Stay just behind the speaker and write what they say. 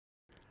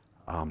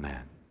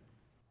Amen.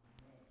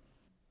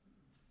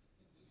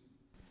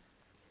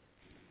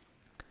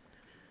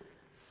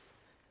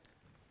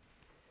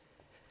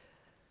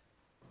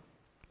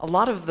 A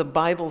lot of the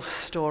Bible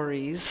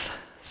stories,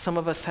 some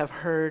of us have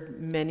heard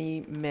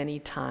many, many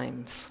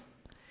times.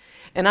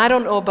 And I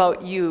don't know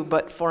about you,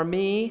 but for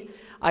me,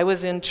 I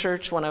was in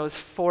church when I was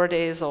 4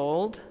 days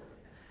old.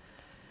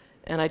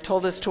 And I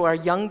told this to our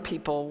young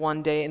people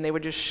one day, and they were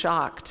just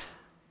shocked.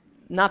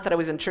 Not that I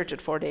was in church at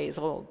 4 days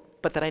old,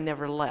 but that I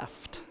never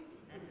left.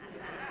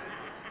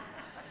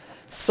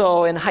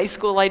 So in high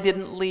school, I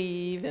didn't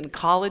leave. In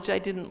college, I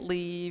didn't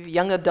leave.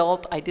 Young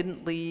adult, I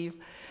didn't leave.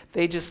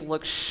 They just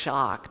looked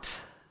shocked.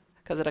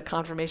 Because at a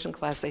confirmation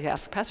class, they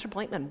asked, Pastor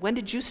Blankman, when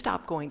did you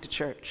stop going to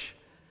church?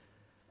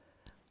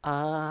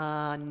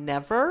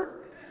 Never.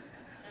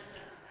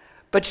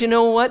 But you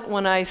know what?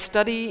 When I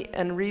study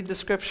and read the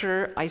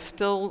scripture, I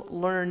still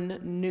learn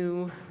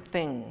new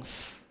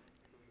things.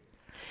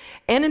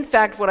 And in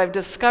fact, what I've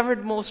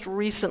discovered most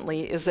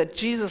recently is that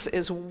Jesus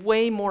is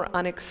way more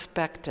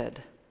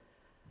unexpected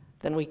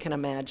than we can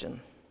imagine.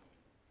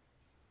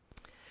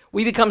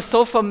 We become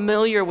so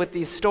familiar with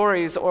these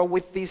stories, or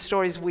with these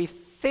stories we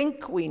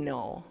think we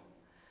know,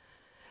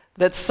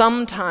 that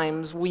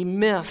sometimes we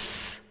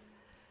miss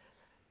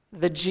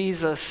the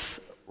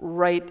Jesus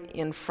right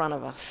in front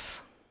of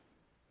us.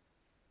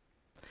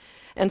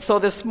 And so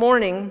this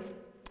morning,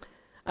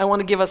 I want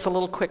to give us a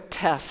little quick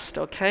test,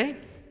 okay?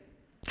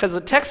 Because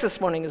the text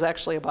this morning is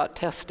actually about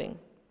testing.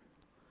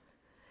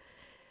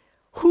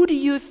 Who do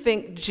you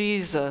think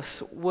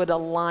Jesus would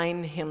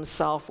align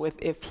himself with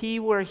if he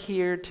were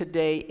here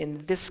today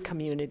in this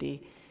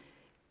community,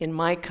 in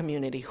my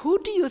community? Who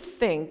do you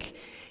think,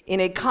 in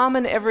a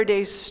common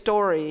everyday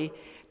story,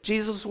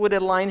 Jesus would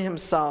align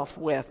himself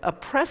with? A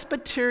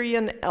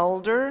Presbyterian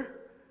elder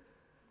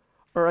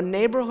or a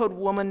neighborhood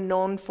woman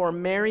known for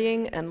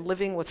marrying and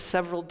living with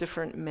several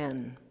different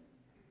men?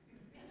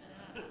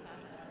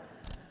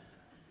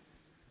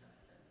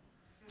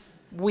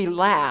 We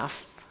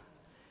laugh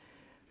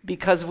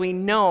because we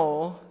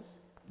know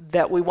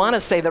that we want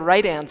to say the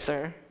right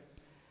answer,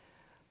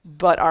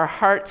 but our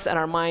hearts and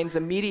our minds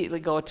immediately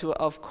go to,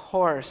 of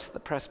course, the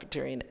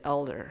Presbyterian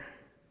elder.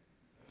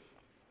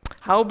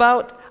 How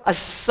about a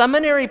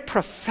seminary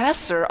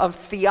professor of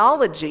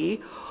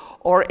theology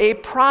or a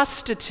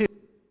prostitute?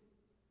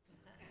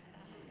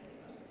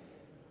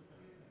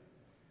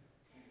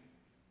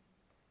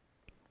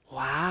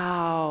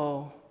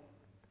 Wow.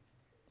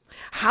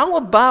 How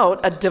about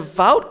a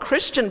devout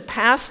Christian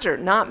pastor,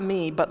 not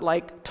me, but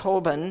like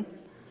Tobin,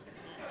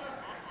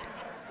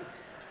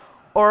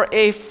 or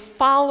a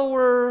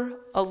follower,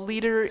 a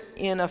leader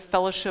in a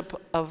fellowship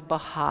of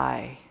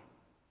Baha'i?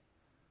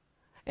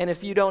 And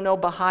if you don't know,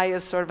 Baha'i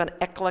is sort of an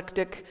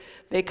eclectic,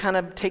 they kind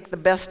of take the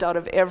best out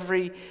of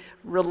every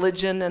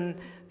religion, and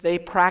they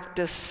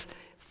practice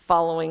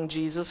following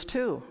Jesus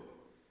too.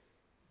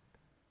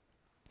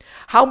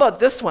 How about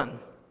this one?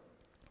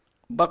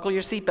 Buckle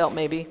your seatbelt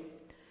maybe.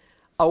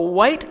 A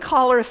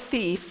white-collar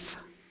thief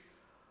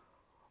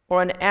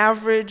or an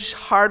average,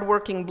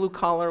 hard-working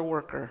blue-collar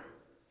worker?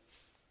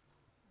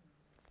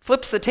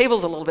 Flips the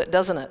tables a little bit,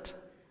 doesn't it?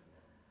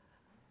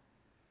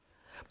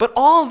 But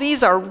all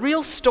these are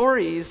real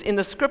stories in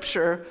the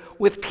scripture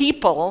with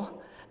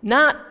people,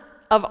 not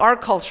of our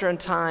culture and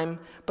time,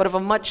 but of a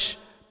much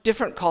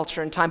different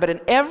culture and time. But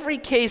in every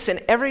case,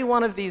 in every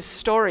one of these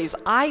stories,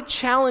 I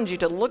challenge you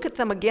to look at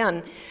them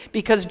again,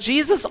 because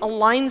Jesus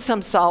aligns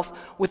himself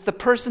with the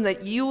person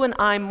that you and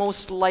I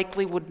most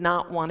likely would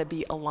not want to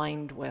be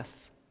aligned with.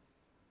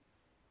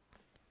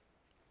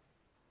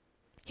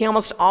 He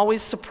almost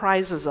always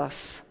surprises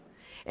us.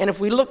 And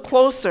if we look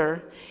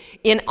closer,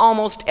 in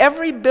almost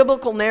every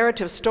biblical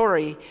narrative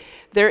story,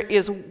 there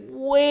is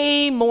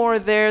way more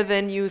there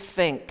than you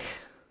think.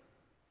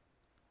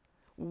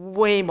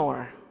 Way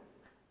more.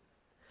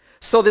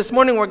 So this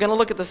morning we're going to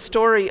look at the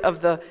story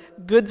of the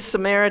Good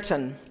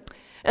Samaritan.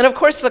 And of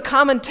course the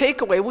common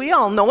takeaway, we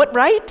all know it,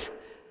 right?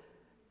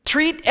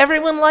 Treat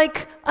everyone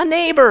like a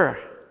neighbor.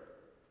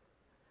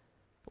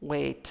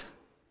 Wait.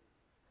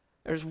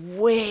 There's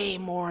way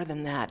more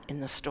than that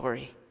in the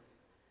story.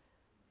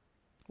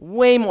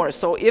 Way more.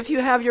 So if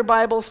you have your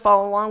Bibles,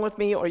 follow along with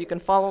me, or you can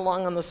follow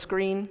along on the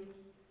screen.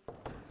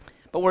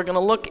 But we're going to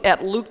look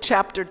at Luke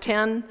chapter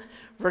 10,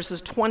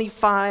 verses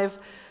 25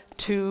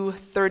 to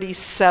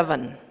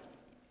 37.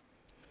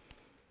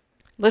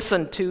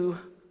 Listen to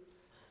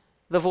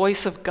the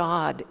voice of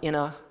God in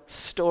a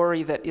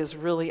story that is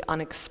really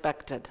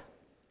unexpected.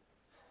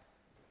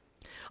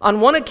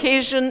 On one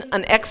occasion,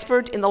 an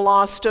expert in the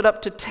law stood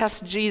up to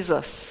test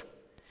Jesus.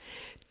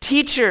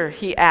 "Teacher,"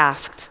 he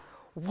asked,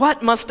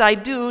 "what must I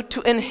do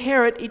to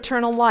inherit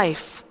eternal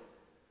life?"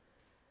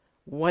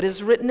 "What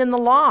is written in the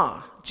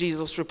law?"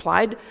 Jesus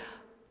replied.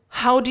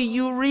 "How do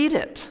you read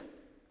it?"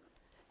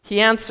 He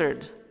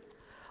answered,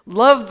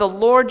 "Love the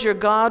Lord your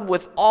God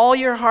with all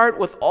your heart,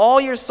 with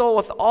all your soul,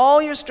 with all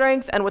your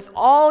strength, and with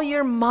all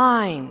your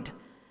mind,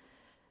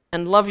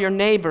 and love your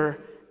neighbor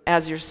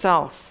as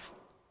yourself."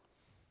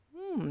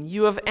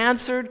 "You have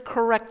answered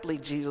correctly,"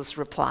 Jesus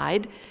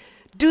replied.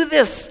 Do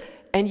this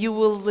and you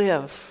will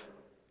live.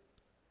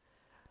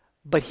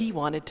 But he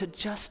wanted to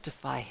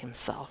justify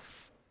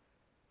himself.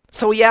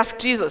 So he asked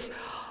Jesus,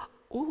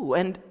 "Ooh,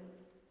 and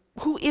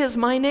who is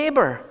my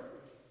neighbor?"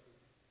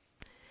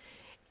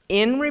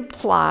 In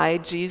reply,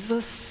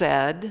 Jesus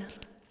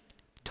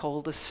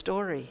told a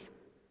story.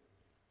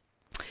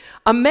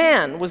 A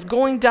man was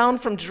going down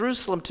from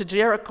Jerusalem to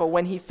Jericho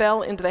when he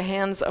fell into the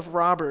hands of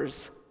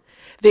robbers.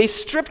 They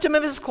stripped him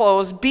of his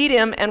clothes, beat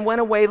him, and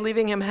went away,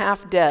 leaving him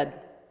half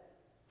dead.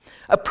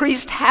 A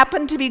priest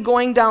happened to be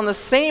going down the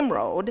same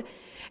road,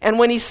 and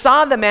when he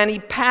saw the man, he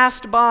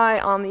passed by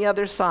on the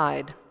other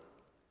side.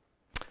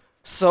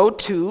 So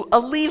too a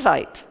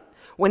Levite,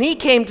 when he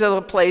came to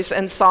the place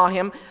and saw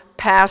him,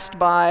 passed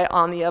by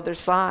on the other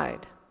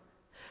side.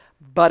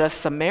 But a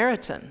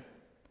Samaritan,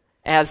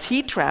 as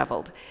he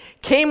traveled,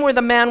 came where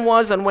the man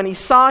was, and when he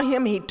saw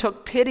him, he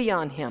took pity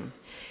on him.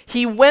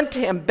 He went to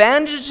him,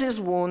 bandaged his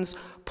wounds,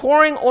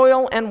 pouring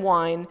oil and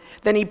wine.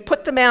 Then he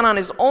put the man on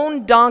his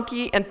own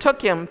donkey and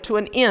took him to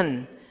an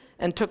inn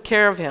and took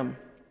care of him.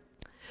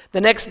 The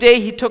next day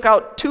he took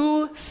out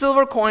 2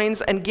 silver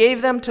coins and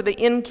gave them to the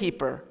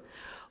innkeeper.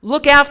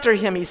 "Look after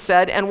him," he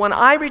said, "and when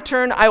I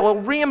return, I will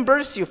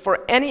reimburse you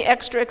for any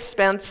extra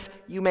expense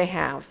you may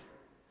have."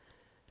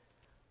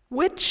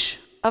 Which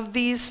of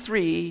these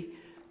 3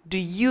 do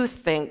you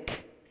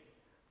think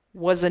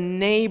was a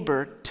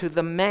neighbor to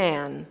the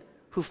man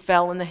who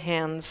fell in the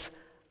hands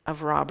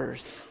of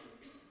robbers?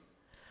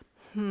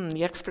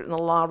 The expert in the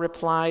law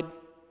replied,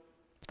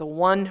 "The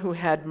one who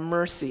had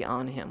mercy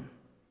on him."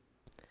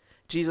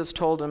 Jesus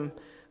told him,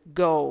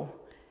 "Go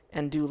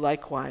and do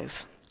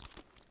likewise."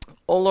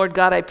 Oh Lord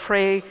God, I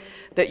pray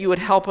that you would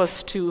help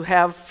us to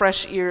have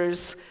fresh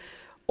ears,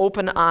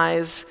 open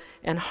eyes,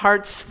 and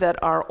hearts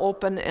that are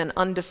open and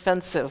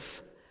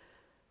undefensive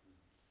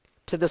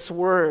to this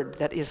word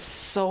that is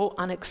so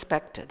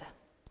unexpected.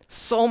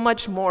 So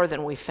much more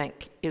than we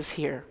think is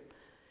here.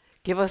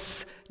 Give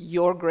us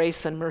your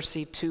grace and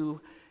mercy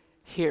to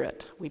hear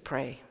it, we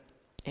pray.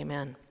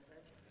 Amen.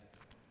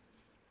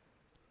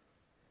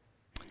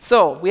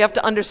 So, we have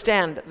to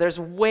understand there's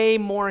way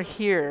more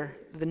here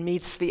than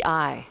meets the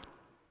eye.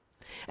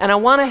 And I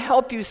want to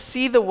help you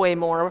see the way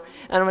more,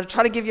 and I'm going to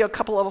try to give you a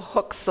couple of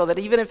hooks so that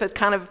even if it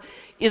kind of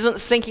isn't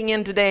sinking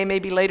in today,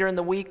 maybe later in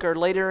the week or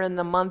later in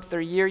the month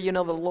or year,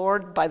 the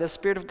Lord, by the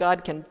Spirit of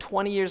God, can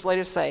 20 years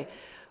later say,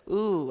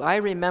 "Ooh, I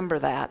remember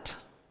that,"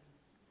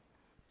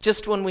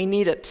 just when we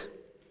need it.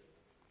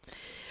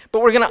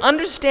 But we're going to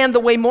understand the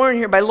way more in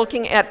here by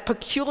looking at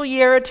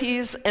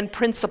peculiarities and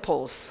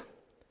principles.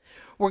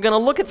 We're going to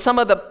look at some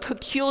of the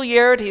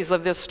peculiarities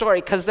of this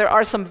story because there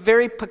are some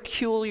very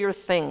peculiar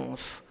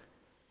things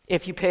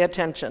if you pay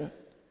attention.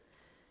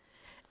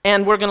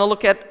 And we're going to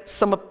look at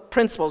some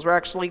principles. We're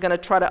actually going to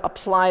try to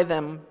apply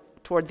them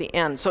toward the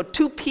end. So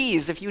 2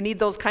 P's, if you need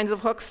those kinds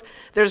of hooks,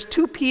 there's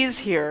 2 P's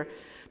here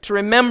to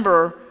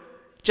remember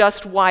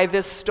just why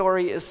this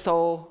story is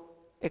so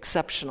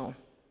exceptional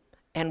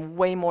and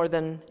way more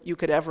than you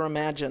could ever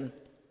imagine.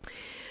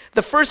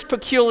 The first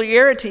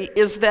peculiarity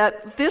is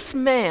that this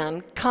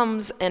man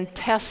comes and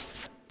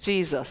tests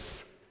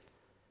Jesus.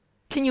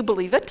 Can you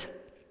believe it?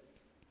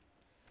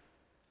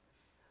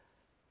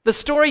 The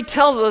story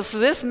tells us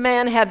this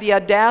man had the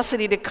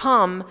audacity to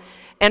come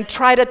and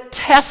try to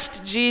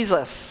test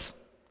Jesus.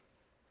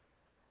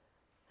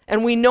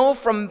 And we know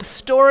from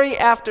story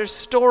after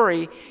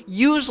story,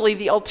 usually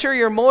the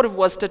ulterior motive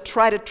was to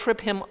try to trip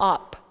him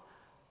up,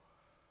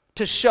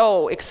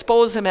 to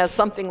expose him as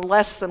something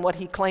less than what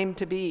he claimed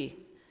to be.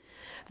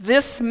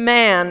 This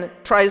man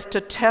tries to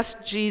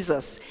test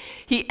Jesus.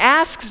 He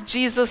asks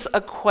Jesus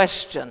a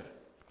question.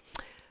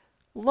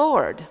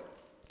 "Lord,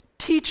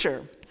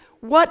 teacher,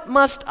 what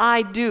must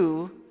I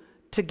do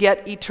to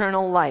get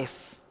eternal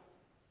life?"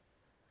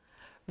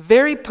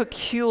 Very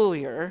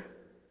peculiar,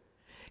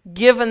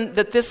 given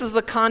that this is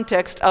the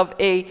context of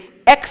an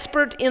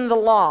expert in the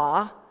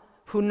law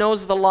who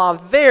knows the law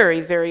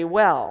very, very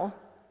well,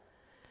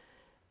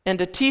 and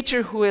a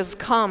teacher who has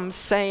come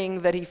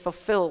saying that he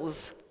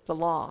fulfills the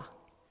law.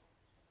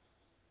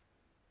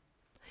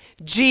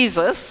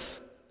 Jesus,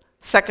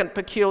 second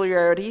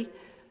peculiarity,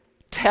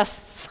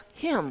 tests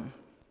him.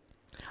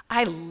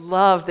 I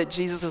love that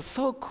Jesus is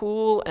so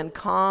cool and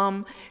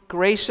calm,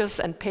 gracious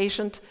and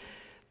patient.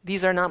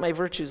 These are not my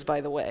virtues, by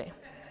the way.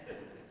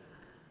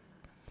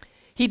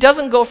 He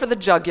doesn't go for the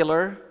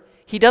jugular.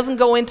 He doesn't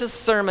go into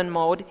sermon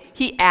mode.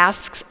 He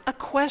asks a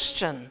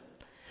question.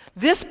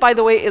 This, by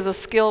the way, is a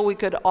skill we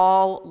could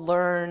all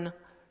learn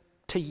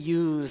to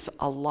use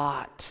a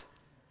lot.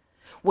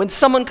 When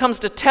someone comes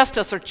to test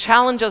us or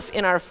challenge us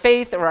in our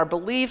faith or our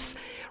beliefs,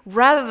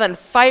 rather than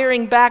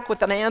firing back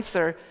with an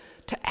answer,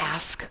 to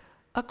ask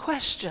a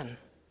question.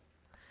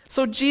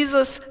 So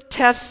Jesus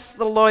tests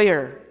the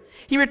lawyer.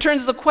 He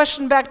returns the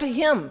question back to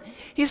him.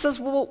 He says,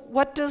 "Well,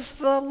 what does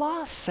the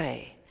law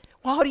say?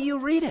 Well, how do you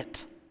read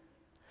it?"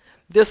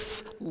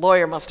 This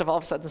lawyer must have all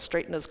of a sudden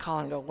straightened his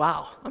collar and go,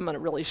 "Wow, I'm going to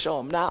really show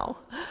him now."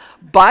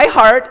 By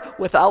heart,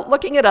 without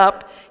looking it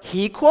up,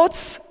 he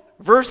quotes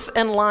verse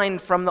and line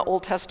from the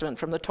Old Testament,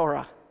 from the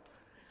Torah.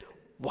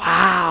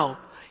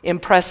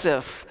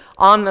 impressive,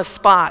 on the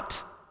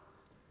spot.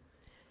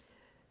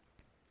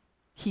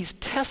 He's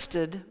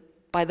tested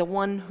by the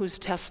one who's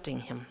testing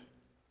him.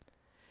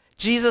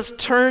 Jesus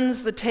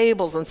turns the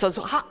tables and says,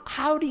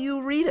 how do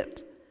you read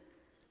it?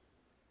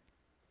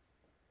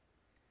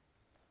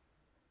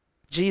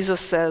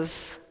 Jesus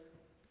says,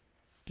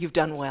 you've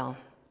done well.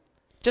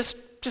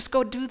 Just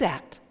go do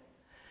that.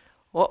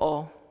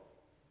 Uh-oh.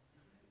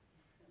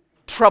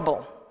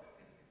 Trouble.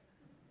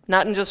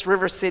 Not in just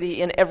River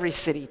City, in every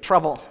city.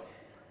 Trouble.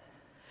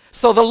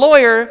 So the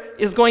lawyer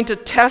is going to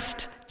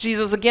test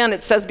Jesus again.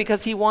 It says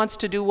because he wants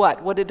to do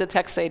what? What did the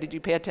text say? Did you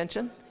pay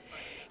attention?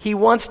 He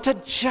wants to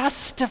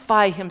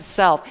justify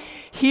himself.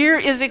 Here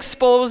is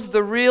exposed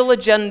the real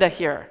agenda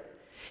here.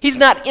 He's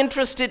not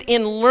interested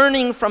in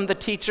learning from the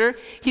teacher.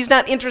 He's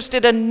not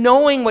interested in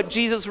knowing what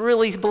Jesus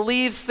really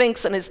believes,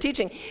 thinks, and is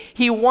teaching.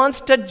 He wants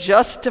to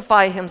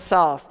justify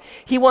himself.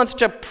 He wants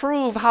to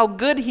prove how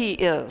good he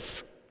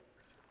is.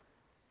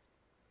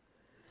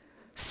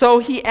 So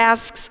he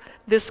asks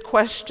this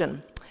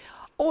question.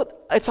 Oh,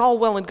 it's all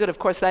well and good. Of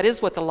course, that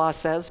is what the law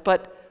says.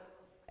 But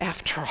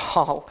after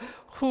all,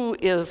 who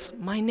is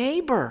my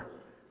neighbor?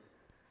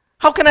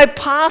 How can I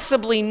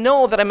possibly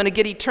know that I'm going to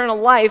get eternal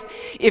life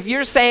if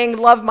you're saying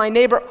love my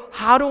neighbor?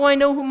 How do I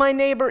know who my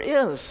neighbor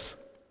is?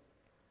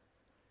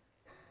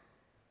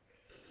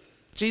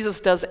 Jesus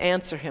does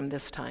answer him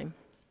this time.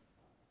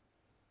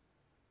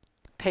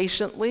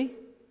 Patiently,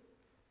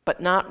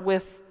 but not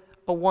with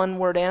a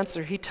one-word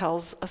answer. He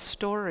tells a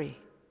story.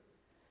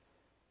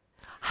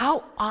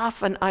 How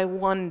often I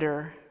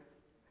wonder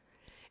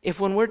if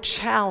when we're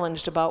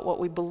challenged about what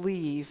we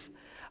believe,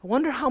 I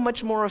wonder how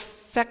much more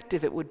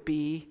effective it would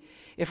be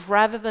if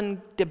rather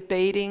than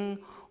debating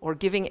or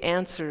giving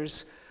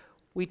answers,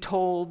 we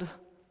told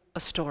a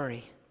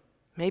story,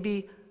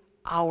 maybe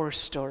our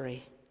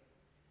story.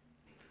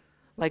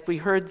 Like we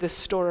heard this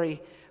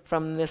story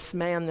from this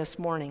man this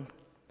morning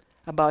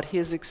about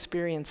his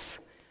experience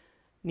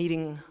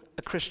needing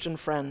a Christian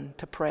friend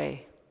to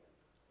pray.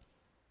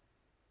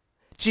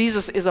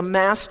 Jesus is a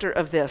master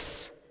of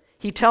this.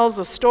 He tells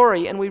a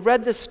story, and we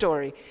read this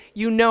story.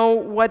 You know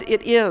what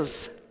it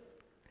is.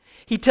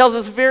 He tells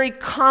this very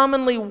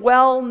commonly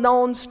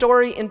well-known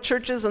story in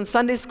churches and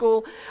Sunday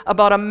school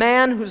about a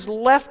man who's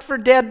left for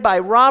dead by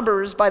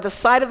robbers by the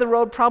side of the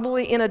road,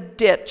 probably in a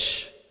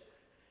ditch.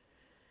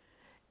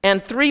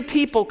 And 3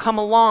 people come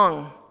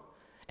along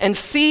and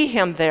see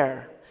him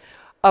there.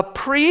 A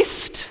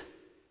priest,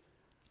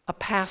 a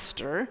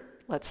pastor,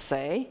 let's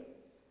say,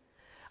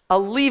 a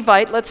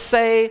Levite, let's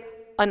say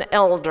an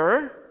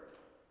elder,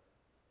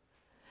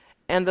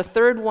 and the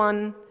third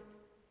one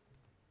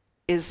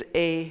is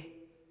a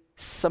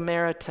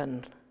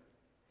Samaritan,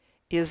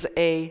 is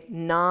a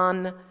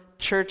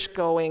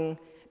non-church-going,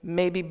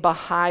 maybe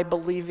Baha'i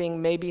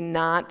believing, maybe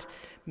not,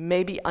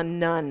 maybe a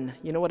nun.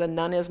 You know what a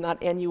nun is? Not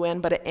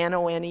N-U-N, but a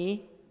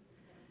N-O-N-E.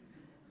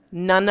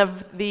 None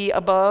of the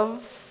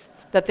above.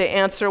 That they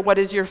answer, what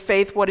is your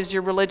faith, what is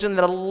your religion?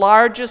 The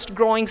largest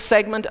growing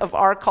segment of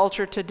our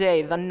culture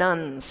today, the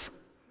nuns.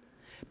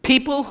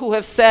 People who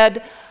have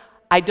said,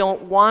 I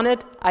don't want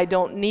it, I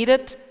don't need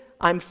it,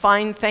 I'm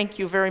fine, thank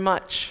you very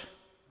much.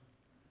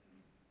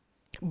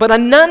 But a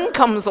nun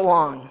comes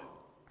along,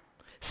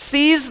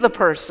 sees the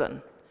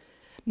person,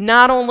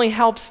 not only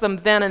helps them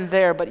then and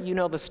there, but you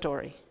know the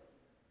story.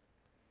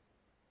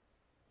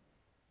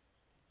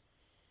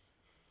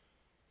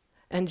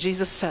 And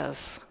Jesus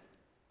says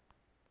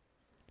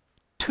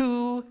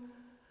to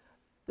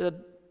the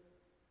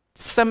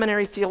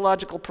seminary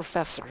theological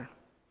professor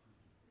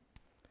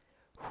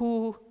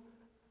who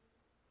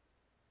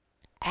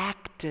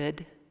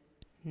acted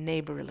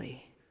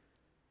neighborly.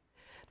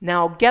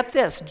 Now get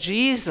this,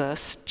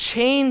 Jesus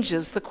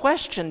changes the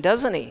question,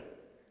 doesn't he?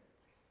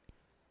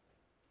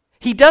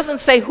 He doesn't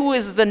say who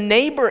is the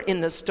neighbor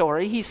in the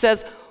story. He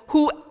says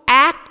who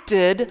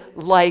acted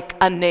like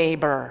a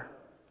neighbor.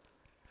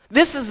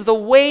 This is the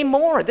way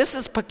more. This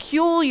is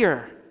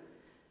peculiar.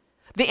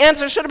 The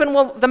answer should have been,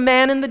 well, the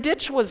man in the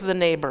ditch was the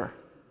neighbor,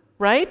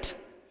 right?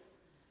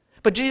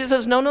 But Jesus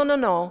says,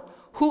 no.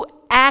 Who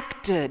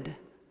acted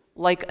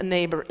like a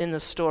neighbor in the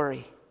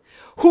story?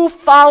 Who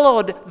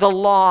followed the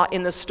law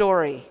in the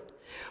story?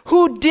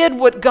 Who did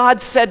what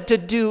God said to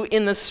do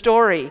in the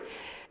story?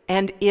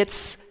 And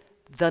it's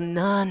the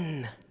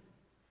nun.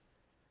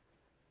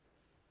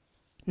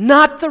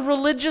 Not the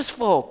religious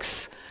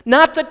folks,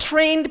 not the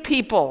trained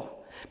people,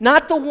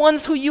 not the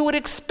ones who you would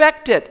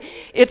expect it.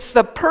 It's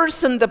the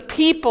person, the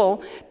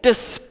people,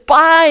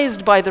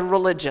 despised by the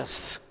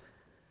religious,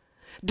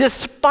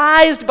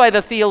 despised by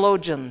the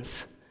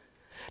theologians,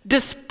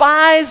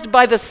 despised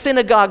by the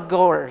synagogue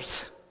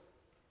goers.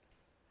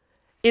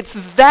 It's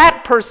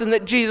that person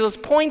that Jesus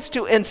points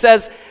to and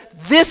says,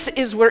 this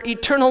is where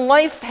eternal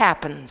life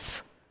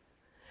happens.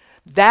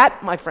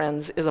 That, my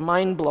friends, is a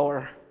mind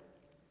blower.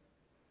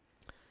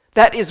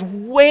 That is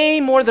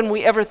way more than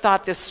we ever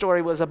thought this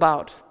story was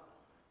about.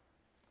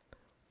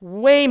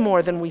 Way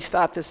more than we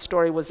thought this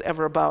story was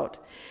ever about.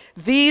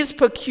 These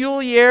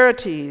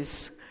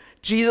peculiarities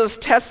Jesus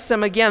tests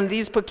them again.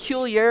 These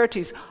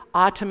peculiarities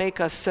ought to make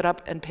us sit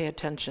up and pay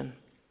attention.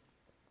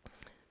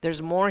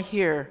 There's more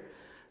here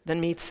than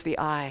meets the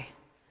eye.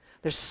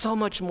 There's so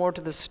much more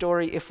to the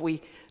story if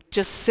we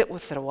just sit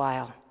with it a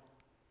while.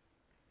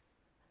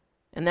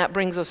 And that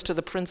brings us to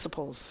the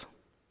principles.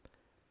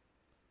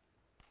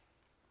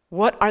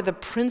 What are the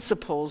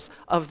principles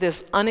of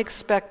this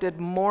unexpected,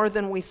 more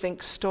than we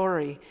think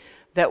story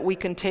that we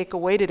can take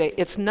away today?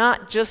 It's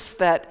not just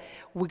that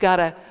we got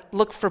to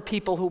look for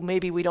people who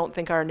maybe we don't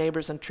think are our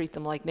neighbors and treat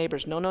them like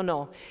neighbors.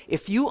 No.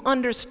 If you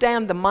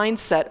understand the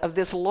mindset of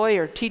this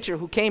lawyer teacher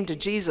who came to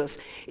Jesus,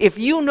 if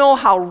you know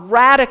how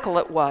radical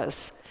it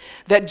was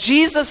that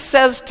Jesus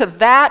says to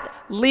that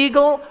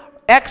legal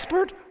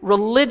expert,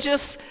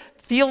 religious,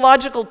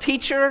 theological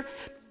teacher,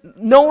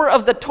 knower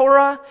of the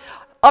Torah,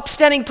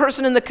 upstanding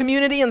person in the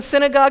community and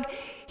synagogue,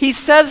 he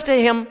says to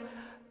him,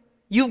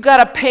 you've got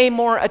to pay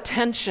more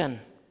attention.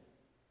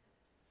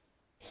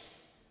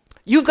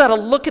 You've got to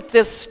look at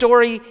this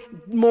story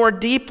more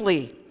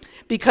deeply,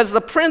 because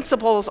the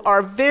principles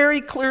are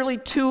very clearly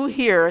two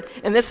here,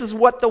 and this is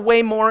what the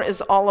way more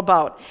is all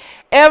about.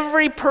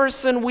 Every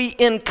person we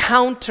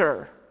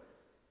encounter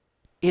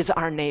is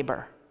our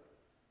neighbor,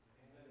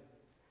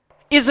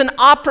 is an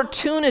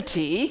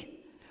opportunity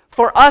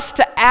for us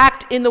to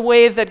act in the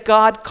way that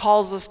God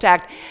calls us to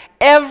act.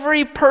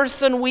 Every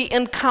person we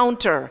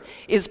encounter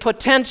is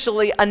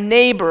potentially a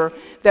neighbor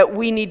that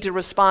we need to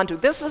respond to.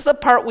 This is the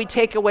part we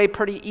take away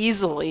pretty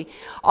easily,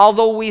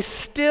 although we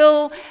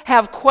still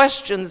have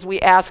questions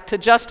we ask to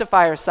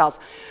justify ourselves.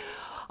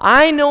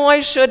 I know I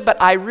should, but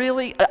I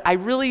really, I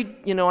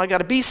got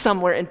to be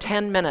somewhere in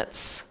 10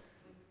 minutes.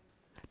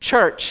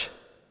 Church.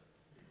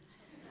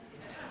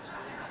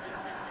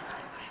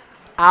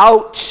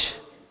 Ouch.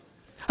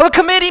 I have a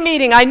committee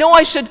meeting. I know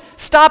I should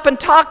stop and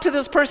talk to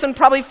this person,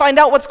 probably find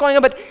out what's going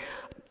on, but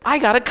I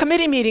got a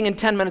committee meeting in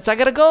 10 minutes. I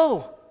got to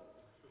go.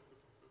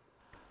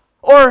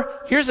 Or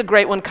here's a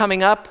great one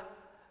coming up.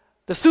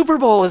 The Super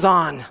Bowl is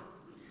on.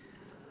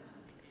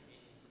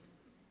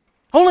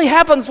 Only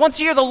happens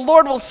once a year. The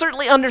Lord will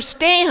certainly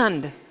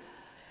understand.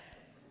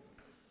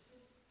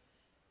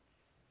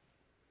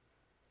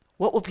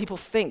 What will people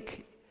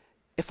think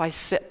if I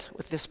sit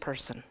with this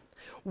person?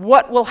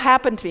 What will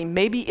happen to me?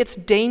 Maybe it's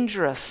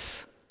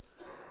dangerous.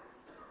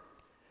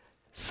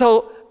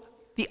 So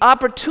the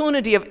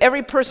opportunity of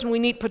every person we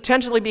meet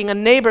potentially being a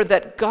neighbor,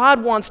 that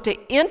God wants to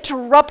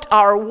interrupt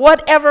our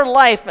whatever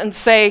life and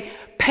say,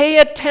 pay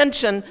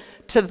attention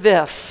to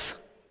this.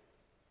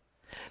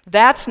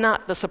 That's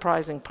not the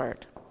surprising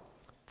part.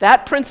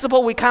 That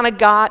principle we kind of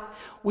got.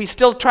 We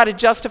still try to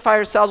justify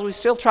ourselves. We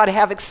still try to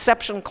have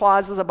exception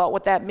clauses about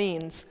what that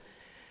means.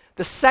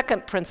 The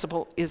second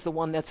principle is the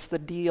one that's the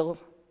deal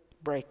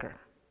breaker.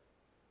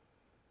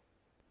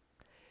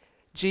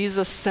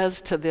 Jesus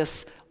says to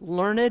this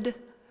learned,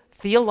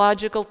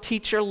 theological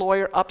teacher,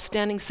 lawyer,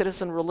 upstanding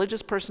citizen,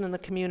 religious person in the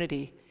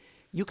community,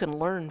 you can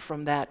learn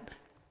from that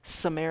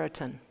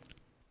Samaritan.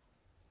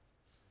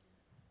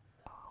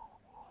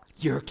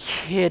 You're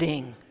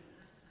kidding.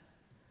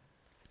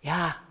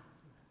 Yeah.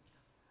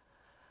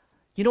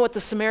 You know what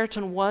the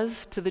Samaritan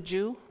was to the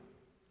Jew?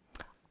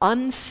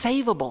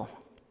 Unsavable.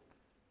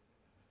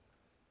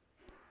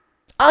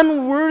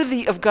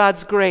 Unworthy of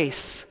God's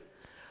grace.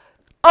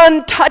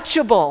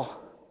 Untouchable.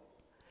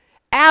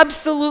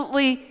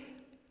 Absolutely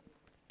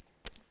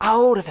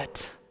out of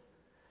it.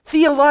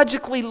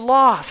 Theologically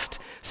lost.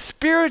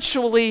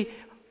 Spiritually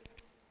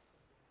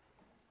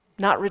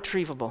not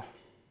retrievable.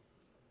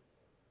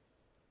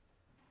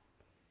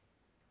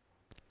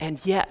 And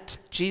yet,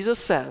 Jesus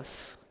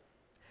says,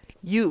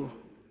 you,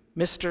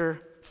 Mr.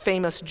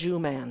 Famous Jew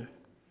man,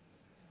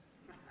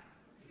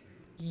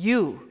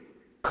 you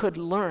could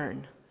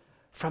learn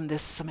from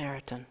this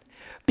Samaritan.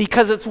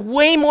 Because it's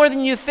way more than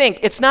you think.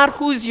 It's not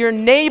who's your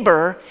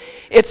neighbor,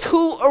 it's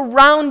who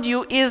around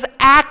you is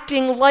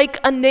acting like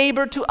a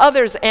neighbor to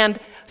others. And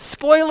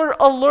spoiler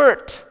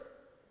alert,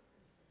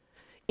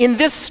 in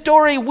this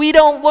story, we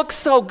don't look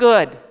so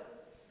good.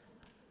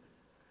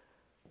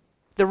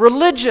 The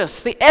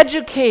religious, the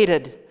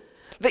educated,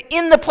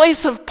 in the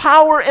place of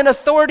power and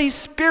authority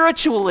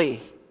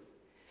spiritually,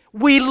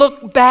 we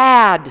look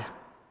bad.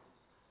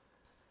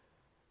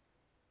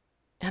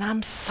 And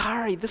I'm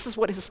sorry, this is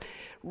what has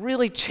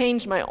really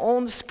changed my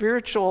own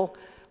spiritual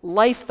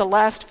life the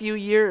last few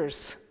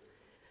years.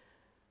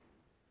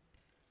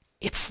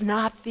 It's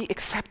not the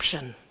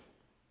exception.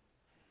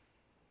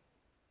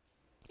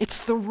 It's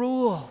the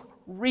rule.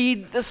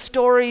 Read the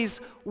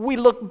stories, we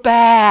look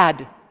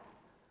bad.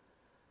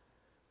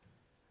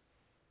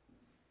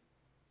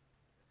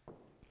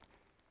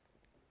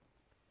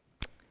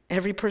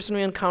 Every person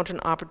we encounter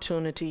an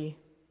opportunity,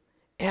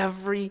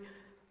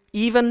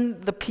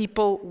 even the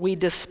people we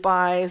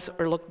despise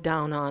or look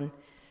down on,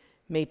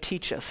 may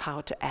teach us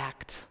how to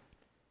act.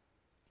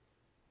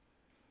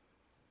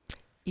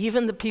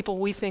 Even the people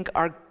we think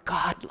are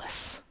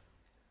godless,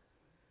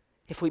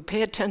 if we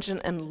pay attention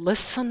and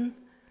listen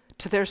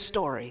to their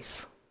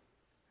stories,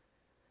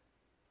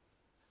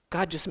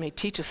 God just may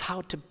teach us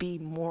how to be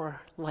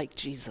more like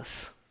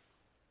Jesus.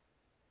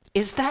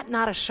 Is that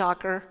not a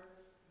shocker?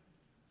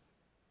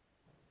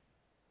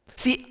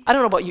 See, I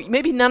don't know about you.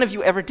 Maybe none of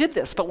you ever did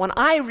this, but when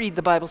I read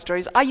the Bible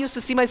stories, I used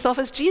to see myself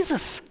as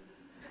Jesus.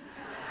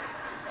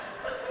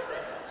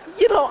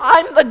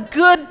 I'm the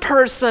good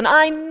person.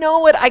 I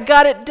know it. I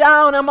got it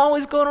down. I'm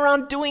always going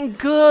around doing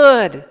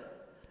good.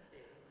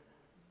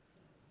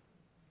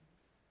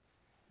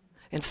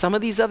 And some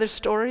of these other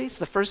stories,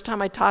 the first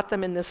time I taught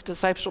them in this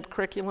discipleship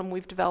curriculum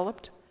we've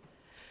developed,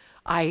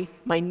 my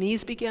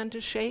knees began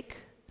to shake.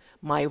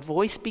 My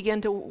voice began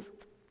to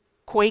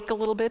quake a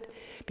little bit,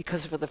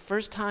 because for the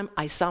first time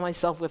I saw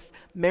myself with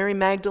Mary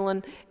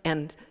Magdalene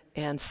and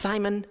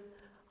Simon.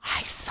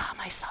 I saw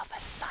myself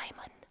as Simon.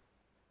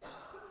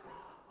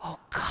 Oh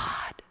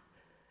God,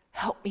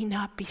 help me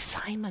not be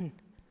Simon.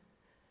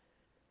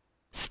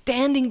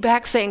 Standing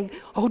back saying,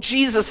 oh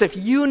Jesus, if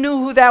you knew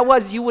who that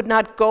was, you would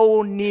not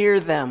go near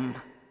them.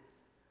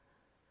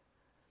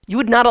 You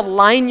would not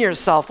align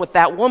yourself with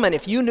that woman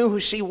if you knew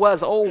who she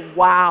was. Oh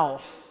wow.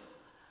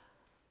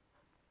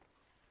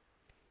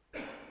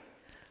 Let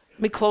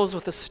me close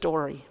with a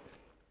story,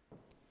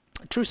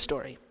 a true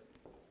story.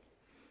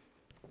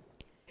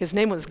 His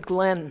name was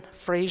Glenn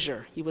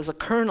Frazier. He was a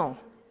colonel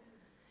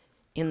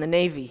in the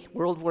Navy,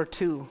 World War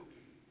II.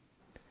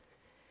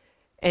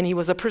 And he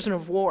was a prisoner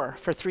of war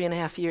for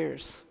 3.5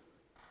 years.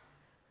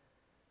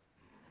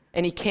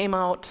 And he came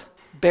out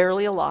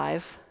barely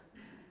alive,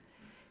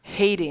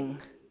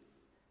 hating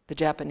the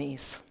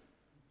Japanese.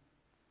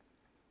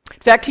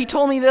 In fact, he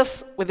told me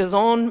this with his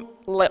own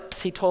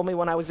lips. He told me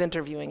when I was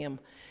interviewing him.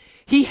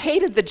 He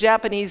hated the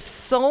Japanese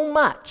so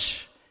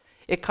much,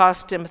 it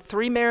cost him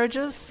 3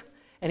 marriages,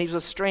 and he was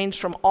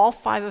estranged from all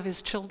 5 of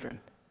his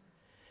children.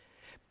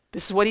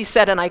 This is what he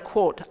said, and I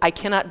quote, "I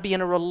cannot be in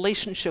a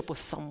relationship with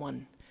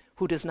someone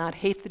who does not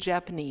hate the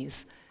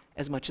Japanese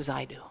as much as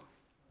I do."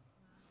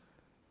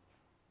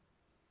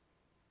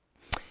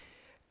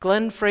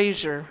 Glenn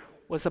Frazier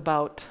was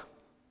about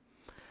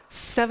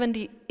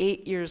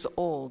 78 years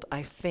old,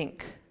 I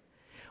think,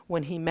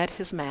 when he met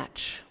his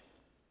match.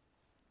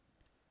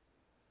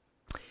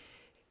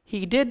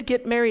 He did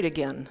get married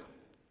again.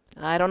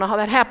 I don't know how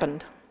that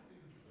happened,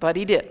 but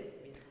he did.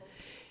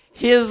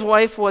 His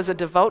wife was a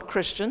devout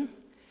Christian,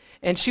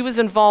 and she was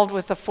involved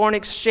with a foreign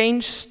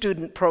exchange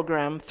student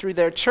program through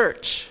their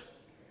church.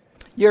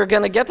 You're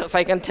going to get this.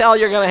 I can tell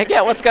you're going to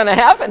get what's going to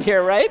happen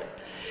here, right?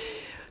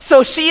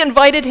 So she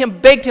invited him,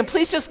 begged him,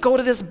 please just go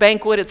to this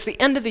banquet. It's the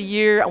end of the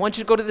year. I want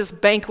you to go to this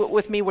banquet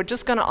with me. We're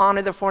just going to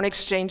honor the foreign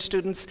exchange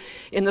students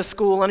in the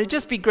school, and it'd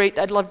just be great.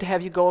 I'd love to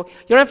have you go.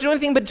 You don't have to do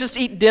anything but just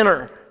eat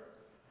dinner.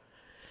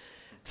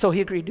 So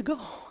he agreed to go.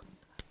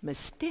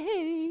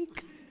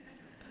 Mistake.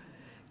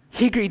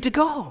 He agreed to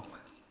go.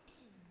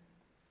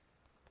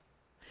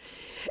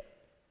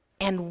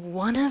 And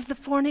one of the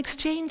foreign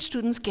exchange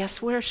students,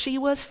 guess where she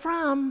was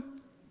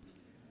from?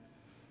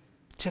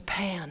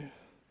 Japan.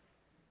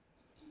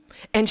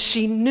 And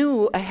she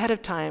knew ahead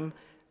of time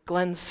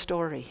Glenn's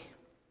story.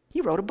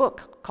 He wrote a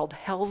book called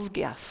Hell's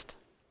Guest.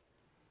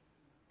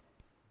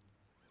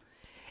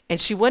 And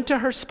she went to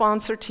her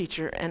sponsor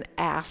teacher and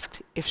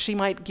asked if she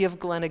might give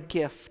Glenn a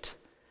gift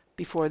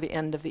before the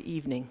end of the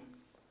evening.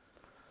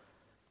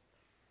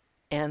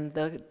 And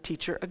the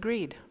teacher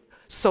agreed.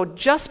 So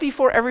just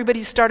before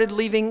everybody started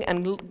leaving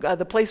and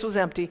the place was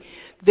empty,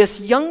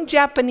 this young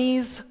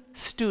Japanese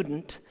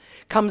student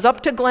comes up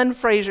to Glenn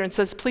Frazier and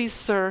says, please,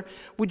 sir,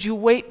 would you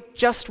wait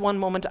just one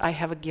moment? I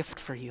have a gift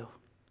for you.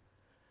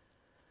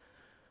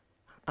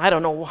 I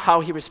don't know how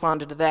he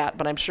responded to that,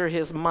 but I'm sure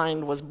his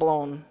mind was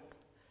blown.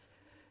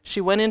 She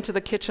went into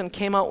the kitchen,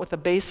 came out with a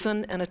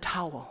basin and a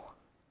towel.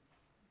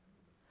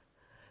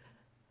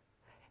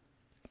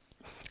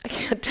 I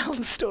can't tell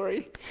the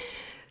story.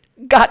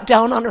 Got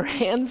down on her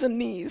hands and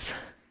knees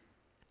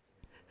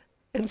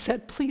and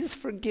said, please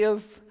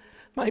forgive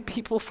my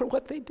people for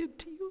what they did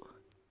to you.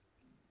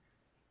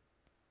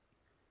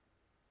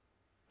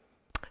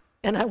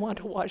 And I want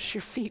to wash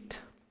your feet.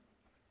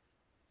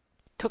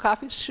 Took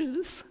off his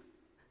shoes,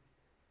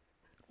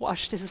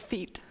 washed his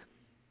feet,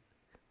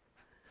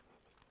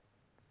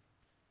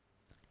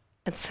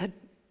 and said,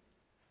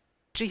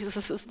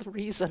 Jesus is the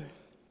reason.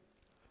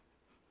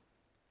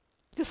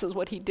 This is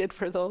what he did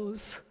for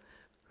those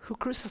who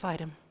crucified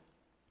him.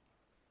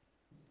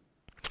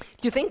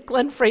 Do you think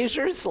Glenn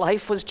Frazier's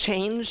life was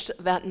changed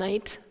that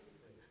night?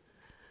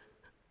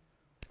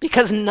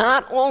 Because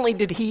not only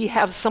did he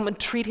have someone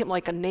treat him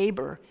like a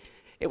neighbor,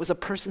 it was a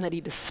person that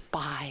he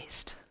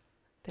despised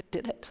that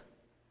did it.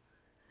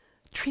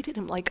 Treated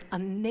him like a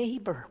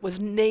neighbor, was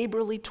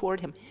neighborly toward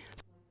him.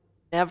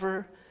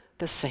 Never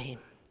the same.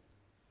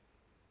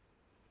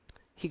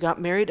 He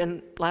got married,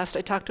 and last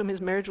I talked to him,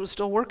 his marriage was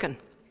still working.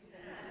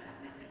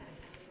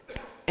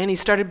 And he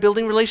started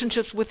building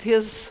relationships with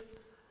his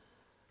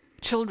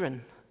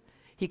children.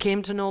 He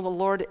came to know the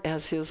Lord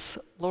as his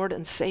Lord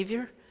and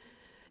Savior.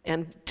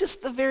 And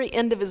just the very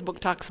end of his book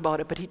talks about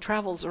it, but he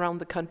travels around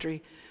the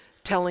country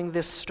telling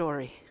this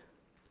story.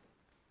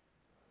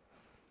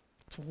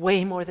 It's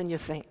way more than you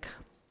think.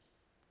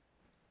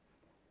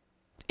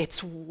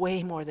 It's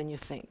way more than you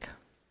think.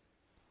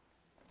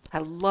 I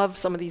love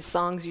some of these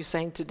songs you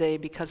sang today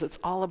because it's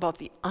all about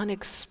the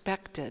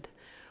unexpected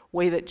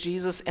way that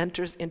Jesus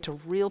enters into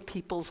real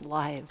people's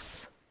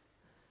lives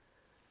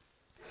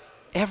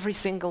every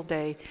single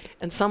day,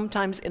 and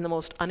sometimes in the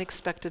most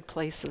unexpected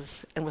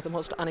places and with the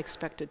most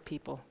unexpected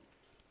people.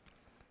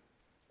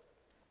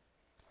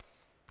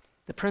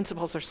 The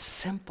principles are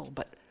simple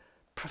but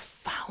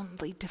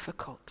profoundly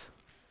difficult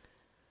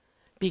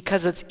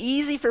because it's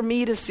easy for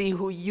me to see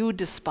who you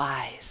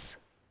despise.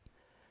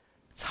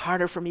 It's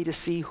harder for me to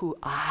see who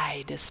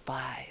I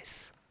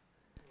despise.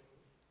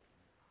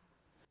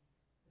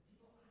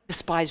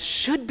 Despised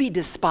should be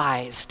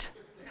despised.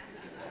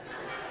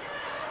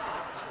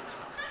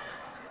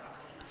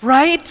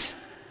 Right?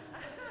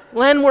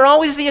 Len, we're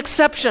always the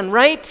exception,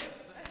 right?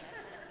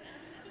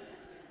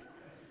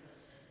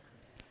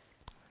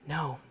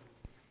 No,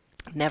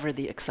 never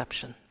the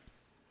exception.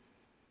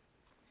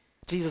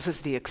 Jesus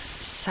is the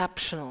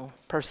exceptional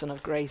person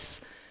of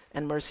grace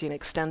and mercy and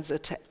extends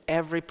it to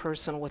every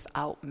person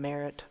without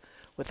merit,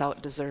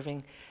 without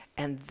deserving,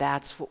 and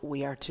that's what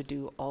we are to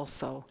do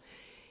also.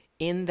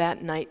 In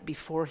that night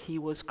before he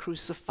was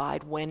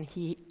crucified, when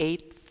he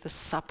ate the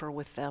supper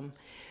with them,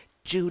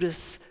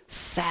 Judas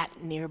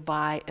sat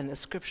nearby, and the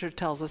scripture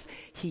tells us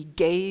he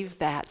gave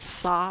that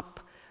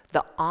sop,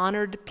 the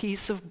honored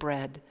piece of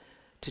bread,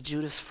 to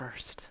Judas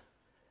first,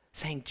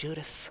 saying,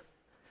 Judas,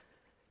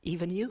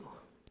 even you.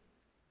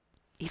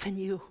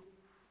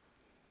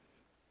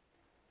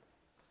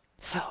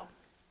 So,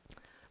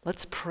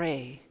 let's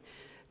pray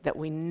that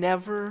we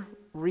never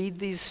read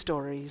these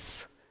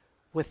stories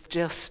with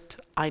just,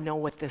 I know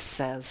what this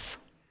says.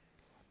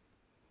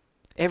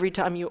 Every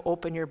time you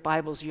open your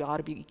Bibles, you ought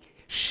to be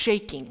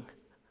shaking.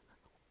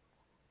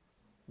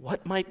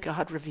 What might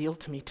God reveal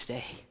to me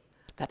today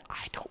that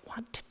I don't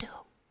want to do?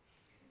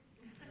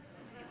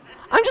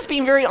 I'm just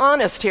being very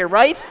honest here,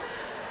 right?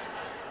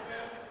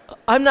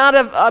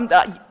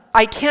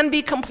 I can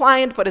be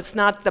compliant, but it's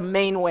not the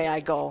main way I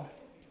go.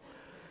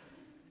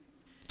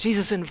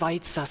 Jesus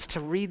invites us to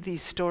read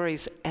these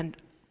stories, and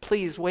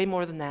please, way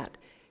more than that,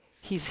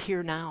 he's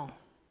here now.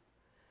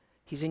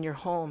 He's in your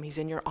home, he's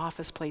in your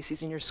office place,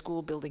 he's in your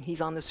school building, he's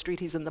on the street,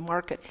 he's in the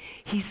market.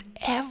 He's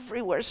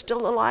everywhere,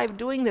 still alive,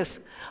 doing this,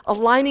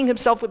 aligning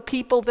himself with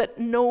people that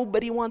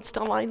nobody wants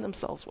to align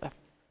themselves with.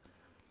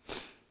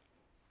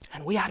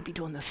 And we ought to be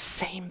doing the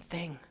same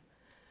thing.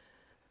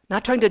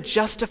 Not trying to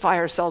justify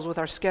ourselves with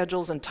our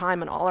schedules and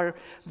time and all our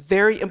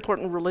very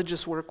important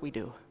religious work we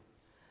do,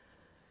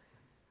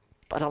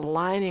 but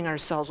aligning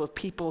ourselves with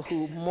people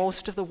who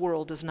most of the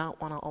world does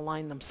not want to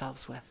align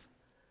themselves with.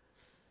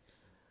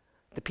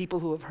 The people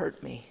who have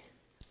hurt me,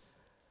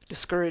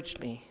 discouraged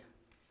me,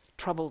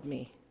 troubled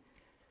me,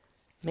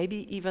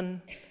 maybe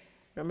even,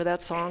 remember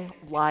that song,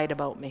 lied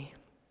about me.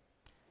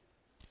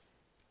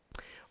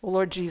 Oh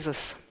Lord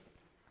Jesus,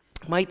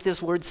 might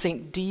this word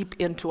sink deep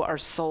into our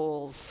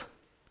souls.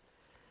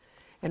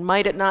 And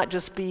might it not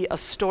just be a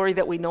story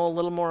that we know a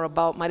little more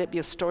about, might it be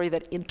a story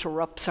that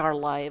interrupts our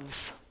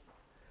lives.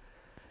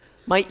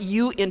 Might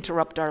you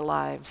interrupt our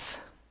lives.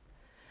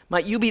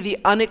 Might you be the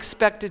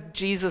unexpected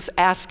Jesus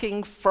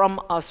asking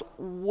from us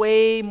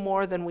way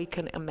more than we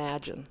can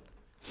imagine,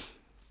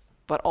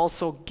 but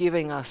also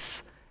giving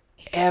us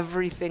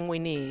everything we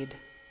need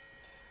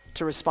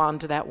to respond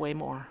to that way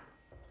more.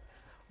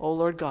 Oh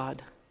Lord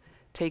God,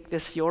 take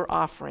this, your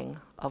offering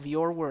of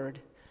your word,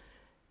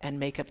 and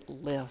make it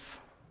live.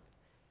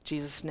 In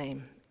Jesus'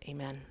 name,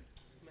 amen.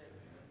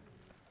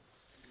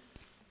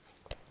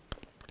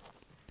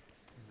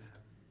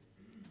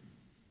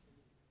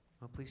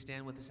 Well, please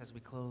stand with us as we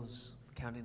close. Counting